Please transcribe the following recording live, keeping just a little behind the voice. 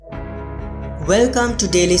Welcome to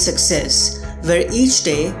Daily Success, where each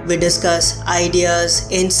day we discuss ideas,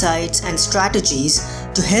 insights, and strategies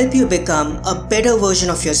to help you become a better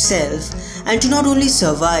version of yourself and to not only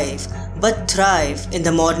survive but thrive in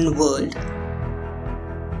the modern world.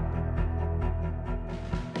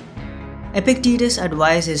 Epictetus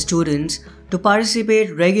advised his students to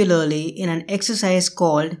participate regularly in an exercise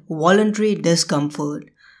called voluntary discomfort.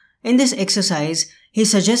 In this exercise, he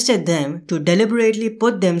suggested them to deliberately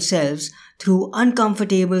put themselves through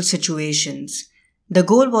uncomfortable situations. The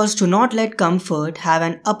goal was to not let comfort have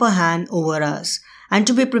an upper hand over us and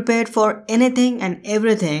to be prepared for anything and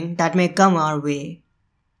everything that may come our way.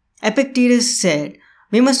 Epictetus said,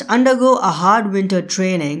 "We must undergo a hard winter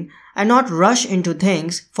training and not rush into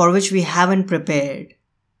things for which we haven't prepared."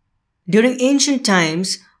 During ancient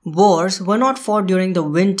times, wars were not fought during the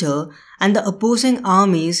winter and the opposing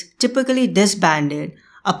armies typically disbanded,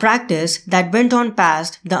 a practice that went on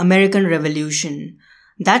past the American Revolution.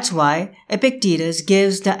 That's why Epictetus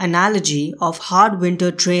gives the analogy of hard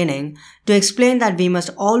winter training to explain that we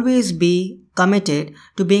must always be committed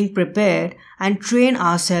to being prepared and train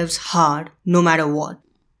ourselves hard no matter what.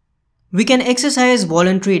 We can exercise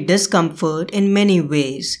voluntary discomfort in many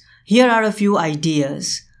ways. Here are a few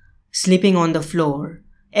ideas. Sleeping on the floor,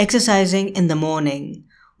 exercising in the morning,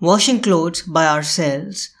 washing clothes by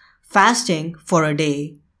ourselves, fasting for a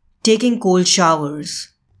day, taking cold showers.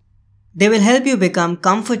 They will help you become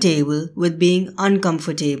comfortable with being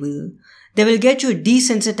uncomfortable. They will get you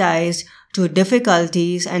desensitized to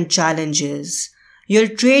difficulties and challenges.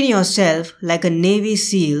 You'll train yourself like a Navy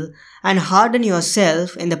SEAL and harden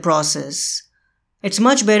yourself in the process. It's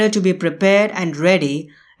much better to be prepared and ready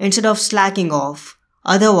instead of slacking off.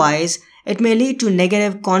 Otherwise, it may lead to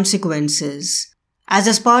negative consequences. As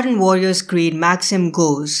the Spartan Warriors Creed maxim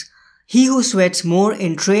goes, "He who sweats more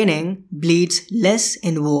in training bleeds less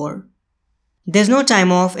in war." There's no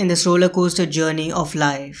time off in this roller coaster journey of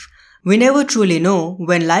life. We never truly know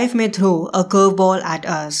when life may throw a curveball at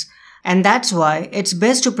us, and that's why it's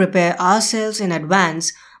best to prepare ourselves in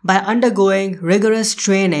advance by undergoing rigorous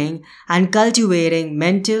training and cultivating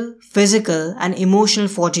mental, physical, and emotional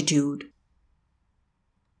fortitude.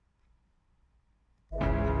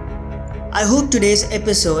 I hope today's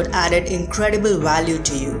episode added incredible value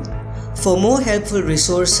to you. For more helpful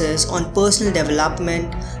resources on personal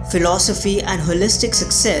development, philosophy, and holistic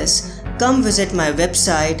success, come visit my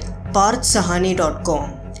website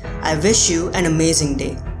parthsahani.com. I wish you an amazing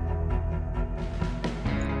day.